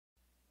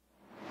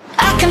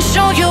can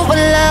show you what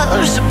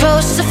love's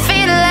supposed to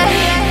feel like.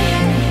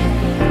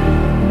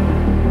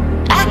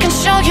 I can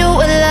show you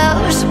what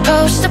love's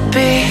supposed to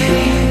be.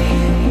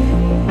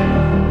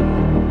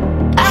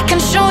 I can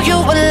show you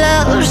what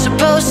love's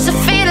supposed to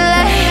feel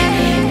like.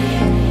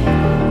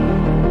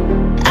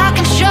 I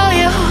can show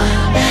you,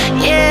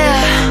 yeah.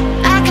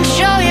 I can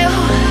show you,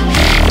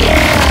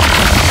 yeah.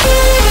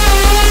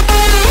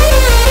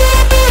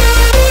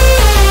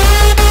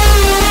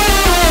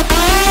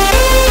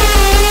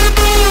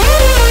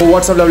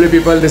 What's up lovely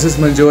people, this is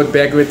Manjoor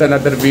back with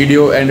another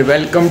video and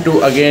welcome to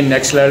again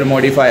next level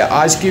modify।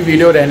 आज की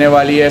video रहने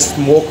वाली है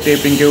smoke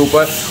tapping के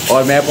ऊपर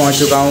और मैं पहुंच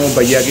चुका हूं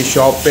भैया की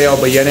शॉप पे और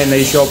भैया ने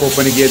नई शॉप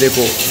ओपन की है।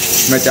 देखो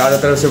मैं चारों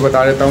तरफ से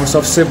बता देता हूं,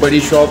 सबसे बड़ी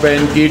शॉप है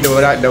इनकी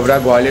डबरा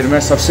ग्वालियर में,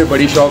 सबसे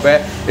बड़ी शॉप है।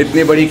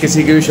 इतनी बड़ी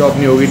किसी की भी शॉप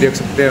नहीं होगी, देख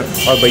सकते हैं।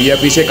 और भैया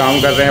पीछे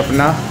काम कर रहे हैं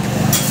अपना,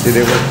 ये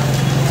देखो।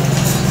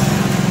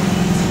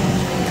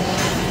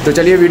 तो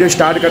चलिए वीडियो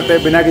स्टार्ट करते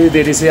हैं बिना किसी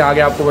देरी से।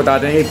 आगे आपको बता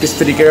देंगे किस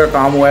तरीके का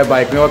काम हुआ है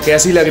बाइक में और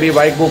कैसी लग रही है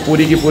बाइक, वो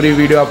पूरी की पूरी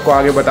वीडियो आपको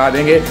आगे बता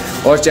देंगे।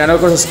 और चैनल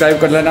को सब्सक्राइब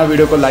कर लेना,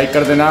 वीडियो को लाइक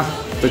कर देना।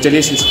 तो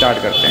चलिए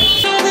स्टार्ट करते हैं।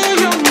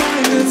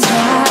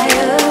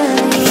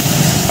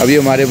 अभी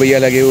हमारे भैया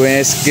लगे हुए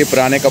हैं इसके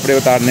पुराने कपड़े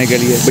उतारने के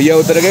लिए। भैया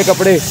उतर गए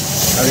कपड़े?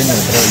 अभी नहीं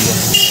उतरे भैया।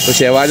 तो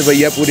शहबाज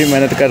भैया पूरी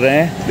मेहनत कर रहे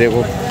हैं,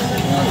 देखो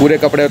पूरे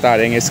कपड़े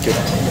उतारेंगे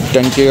इसके।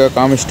 टंकी का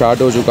काम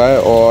स्टार्ट हो चुका है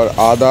और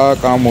आधा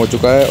काम हो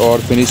चुका है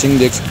और फिनिशिंग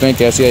देख सकते हैं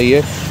कैसे आई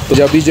है। तो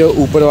जब भी जो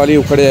ऊपर वाली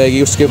उखड़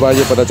जाएगी उसके बाद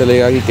ये पता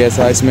चलेगा कि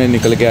कैसा इसमें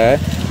निकल के आया है।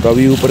 तो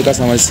अभी ऊपर का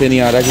समझ से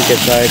नहीं आ रहा कि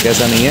कैसा है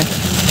कैसा नहीं है।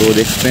 तो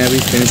देखते हैं, अभी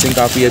फिनिशिंग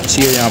काफ़ी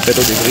अच्छी है यहाँ पे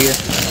तो दिख रही है,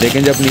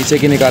 लेकिन जब नीचे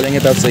की निकालेंगे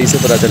तब सही से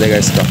पता चलेगा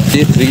इसका।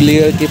 ये 3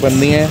 लेयर की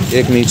पन्नी है,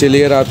 एक नीचे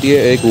लेयर आती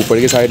है, एक ऊपर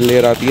की साइड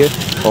लेयर आती है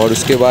और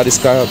उसके बाद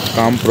इसका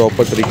काम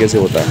प्रॉपर तरीके से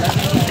होता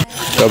है।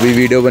 तो अभी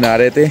वीडियो बना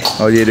रहे थे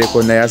और ये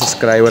देखो नया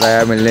सब्सक्राइबर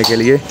आया मिलने के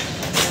लिए।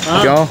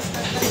 क्यों,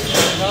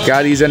 क्या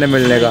रीज़न है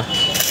मिलने का?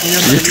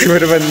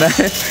 यूट्यूबर बनना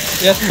है।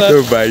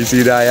 तो भाई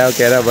सीधा आया,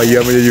 कह रहा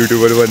भैया मुझे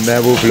यूट्यूबर बनना है।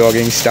 वो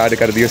ब्लॉगिंग स्टार्ट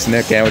कर दी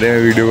उसने, कैमरे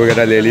में वीडियो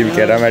वगैरह ले ली,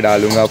 कह रहा मैं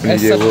डालूंगा अपनी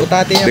जेब।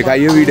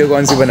 दिखाइए वीडियो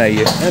कौन सी बनाई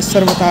है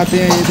सर, बताते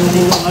हैं ये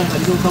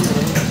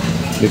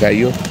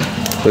दिखाइए।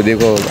 तो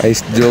देखो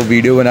इस जो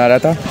वीडियो बना रहा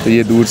था, तो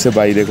ये दूर से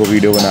भाई देखो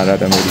वीडियो बना रहा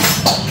था मेरी।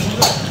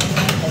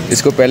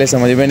 इसको पहले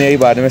समझ में नहीं आई,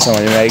 बाद में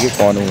समझ में आई कि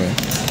कौन हूँ मैं।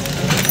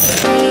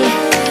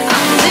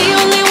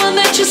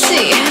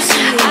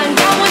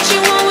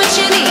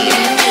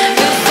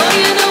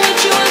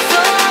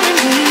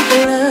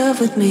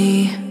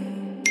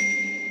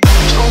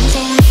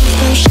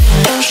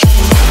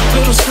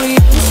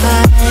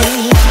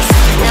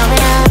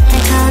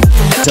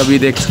 अभी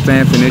देख सकते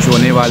हैं फिनिश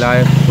होने वाला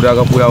है, पूरा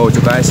का पूरा हो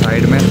चुका है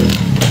साइड में।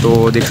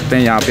 तो देख सकते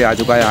हैं यहाँ पे आ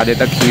चुका है, आधे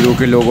तक हीरो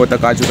के लोगों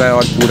तक आ चुका है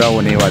और पूरा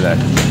होने वाला है।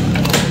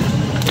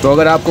 तो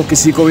अगर आपको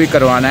किसी को भी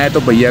करवाना है तो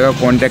भैया का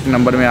कॉन्टैक्ट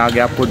नंबर मैं आगे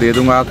आपको दे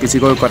दूँगा। किसी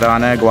को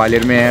करवाना है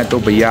ग्वालियर में है तो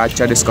भैया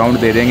अच्छा डिस्काउंट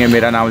दे देंगे,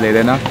 मेरा नाम ले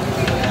देना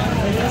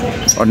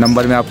और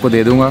नंबर मैं आपको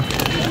दे दूँगा,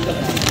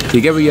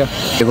 ठीक है भैया।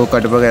 देखो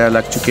कट वगैरह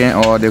लग चुके हैं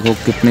और देखो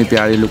कितनी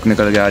प्यारी लुक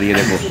निकल के आ रही है।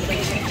 देखो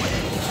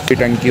ये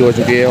टंकी हो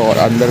चुकी है और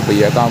अंदर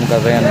भैया काम कर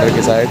रहे हैं अंदर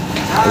की साइड,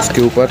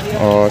 उसके ऊपर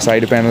और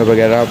साइड पैनल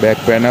वगैरह, बैक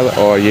पैनल,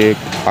 और ये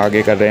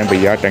आगे कर रहे हैं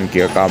भैया टंकी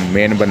का काम,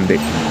 मेन बंदे।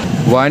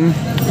 1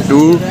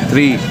 2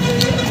 3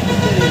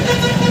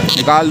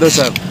 निकाल दो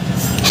सर।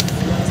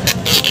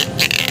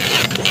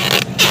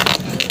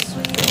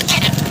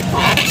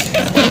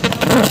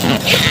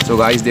 तो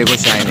गाइस देखो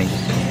शाइनिंग।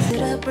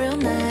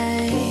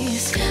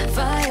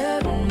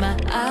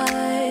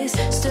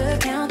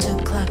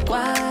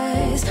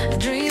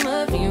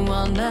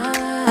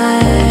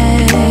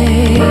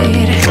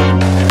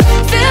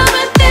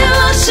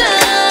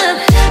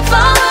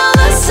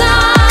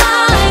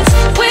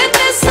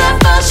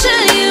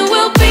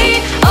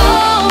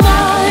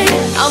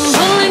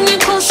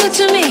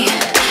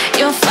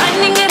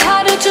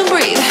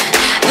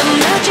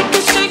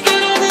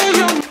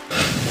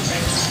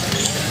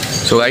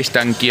 तो गाइस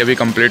टंकी अभी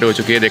कंप्लीट हो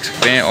चुकी है, देख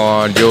सकते हैं।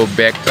 और जो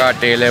बैक का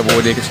टेल है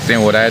वो देख सकते हैं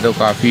हो रहा है, तो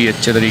काफ़ी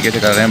अच्छे तरीके से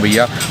कर रहे हैं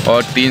भैया।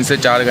 और 3 से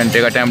 4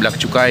 घंटे का टाइम लग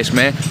चुका है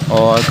इसमें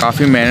और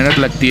काफ़ी मेहनत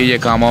लगती है ये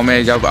कामों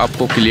में। जब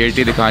आपको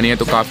क्लियरिटी दिखानी है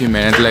तो काफ़ी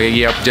मेहनत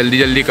लगेगी। आप जल्दी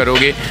जल्दी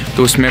करोगे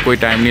तो उसमें कोई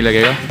टाइम नहीं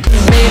लगेगा।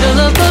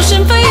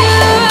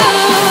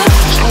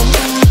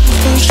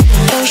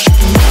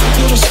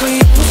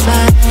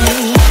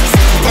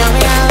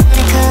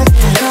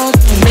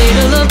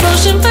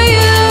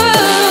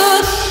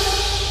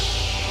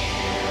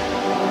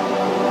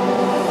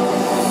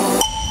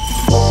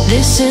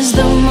 This is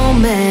the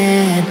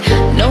moment,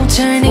 no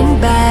turning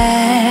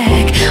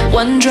back.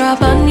 One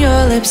drop on your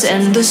lips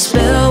and the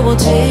spell will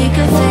take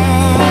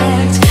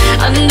effect.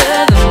 Under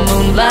the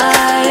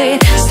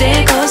moonlight,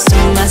 stay close to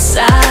my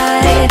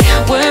side.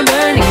 We're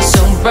burning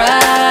so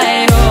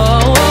bright.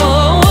 Oh,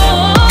 oh,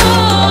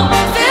 oh.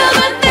 Feel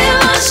the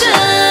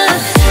devotion,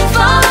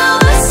 follow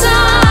the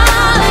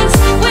signs.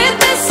 With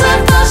this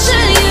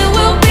devotion, you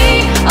will be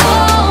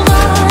all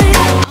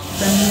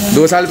mine.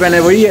 2 साल पहले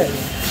वही है।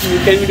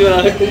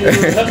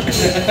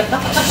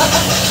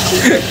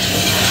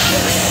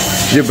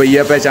 ये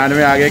भैया पहचान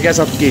में आ गया क्या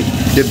सबकी?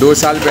 ये 2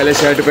 साल पहले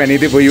शर्ट पहनी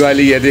थी वही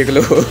वाली है, देख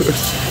लो।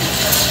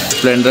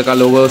 स्प्लेंडर का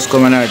लोगो उसको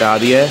मैंने हटा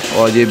दिया है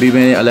और ये भी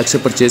मैंने अलग से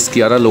परचेज़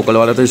किया था लोकल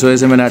वाला, तो इस वजह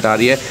से मैंने हटा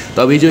दिया है।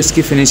 तो अभी जो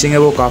इसकी फिनिशिंग है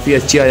वो काफ़ी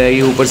अच्छी आ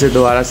जाएगी। ऊपर से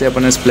दोबारा से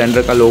अपन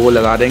स्प्लेंडर का लोगो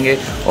लगा देंगे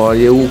और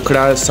ये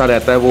उखड़ा सा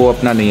रहता है वो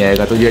अपना नहीं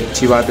आएगा। तो ये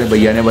अच्छी बात है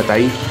भैया ने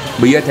बताई।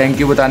 भैया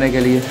थैंक यू बताने के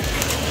लिए।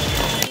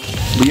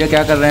 भैया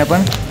क्या कर रहे हैं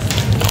अपन?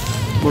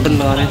 बटन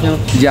लगा रहे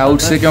हैं। ये आउट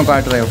से क्यों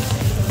काट रहे हो?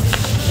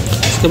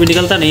 कभी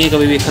निकलता नहीं है,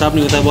 कभी भी ख़राब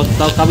नहीं होता है,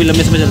 बहुत काफ़ी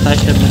लंबे समय चलता है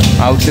स्टेप में।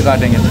 आउट से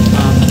काटेंगे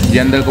हाँ, ये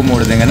अंदर को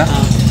मोड़ देंगे ना?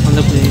 हाँ,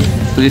 अंदर को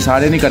नहीं। तो ये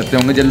सारे नहीं करते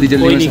होंगे जल्दी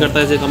जल्दी? कोई नहीं करता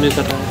है, ऐसे कम ही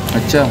करता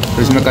है। अच्छा,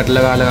 तो इसमें कट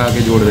लगा लगा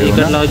के जोड़ रहे हो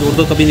ना? कट लगा जोड़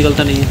दो, कभी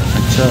निकलता नहीं है।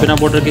 अच्छा, बिना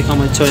बॉर्डर के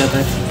काम अच्छा हो जाता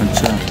है।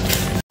 अच्छा।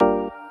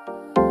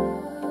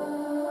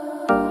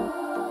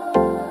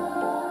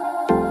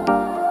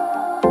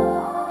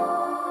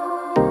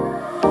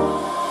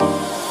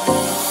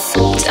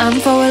 Time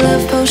for a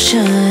love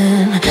potion,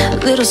 a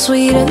little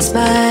sweet and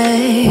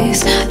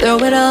spice. Throw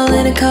it all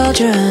in a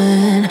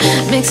cauldron,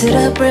 mix it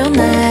up real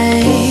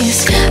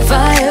nice.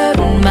 Fire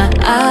in my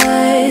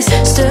eyes,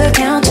 stir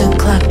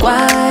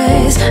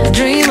counterclockwise. I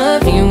dream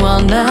of you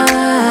all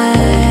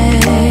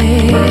night.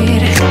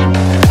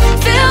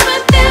 Filled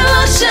with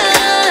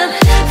emotion,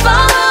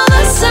 follow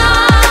the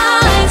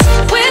signs.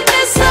 With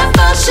this love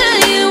potion,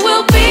 you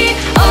will be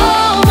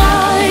all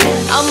mine.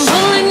 I'm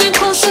pulling you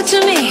closer to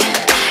me.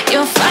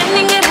 You're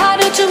finding it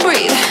harder to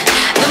breathe.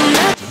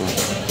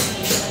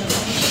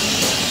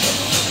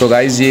 तो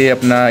guys ये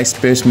अपना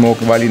space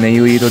smoke वाली नहीं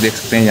हुई तो देख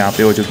सकते हैं यहाँ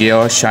पे हो चुकी है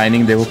और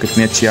शाइनिंग देखो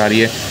कितनी अच्छी आ रही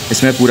है।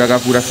 इसमें पूरा का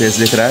पूरा फेस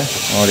दिख रहा है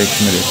और एक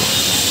में देखो,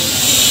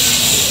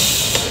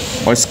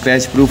 और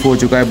स्क्रैच प्रूफ हो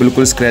चुका है,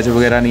 बिल्कुल स्क्रैच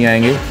वगैरह नहीं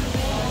आएंगे।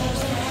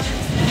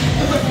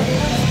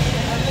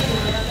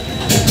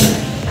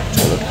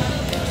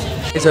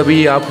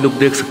 अभी आप लुक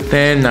देख सकते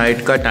हैं,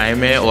 नाइट का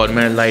टाइम है और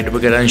मैं लाइट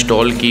वगैरह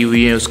इंस्टॉल की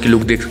हुई है, उसकी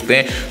लुक देख सकते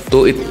हैं।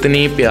 तो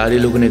इतनी प्यारी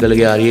लुक निकल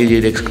के आ रही है,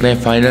 ये देख सकते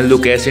हैं फाइनल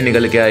लुक ऐसे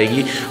निकल के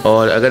आएगी।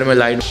 और अगर मैं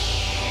light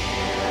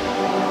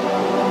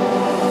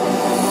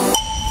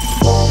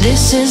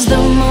This is the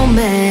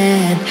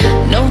moment,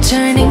 no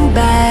turning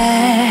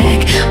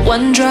back.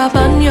 One drop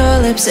on your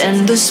lips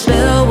and the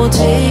spell will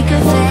take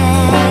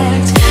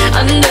effect.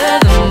 Under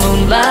the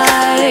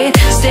moonlight,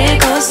 stay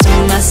close to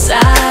my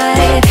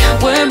side.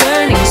 We're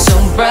burning so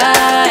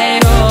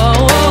bright.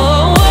 Oh,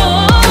 oh,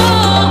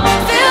 oh.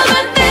 Filled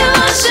with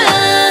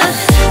emotion,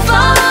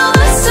 follow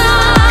the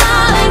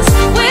signs.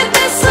 With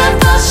this love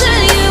potion,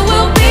 you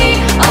will be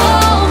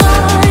all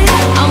mine.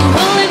 I'm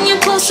pulling you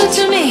closer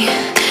to me.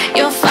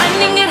 You're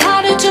finding it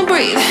harder to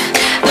breathe.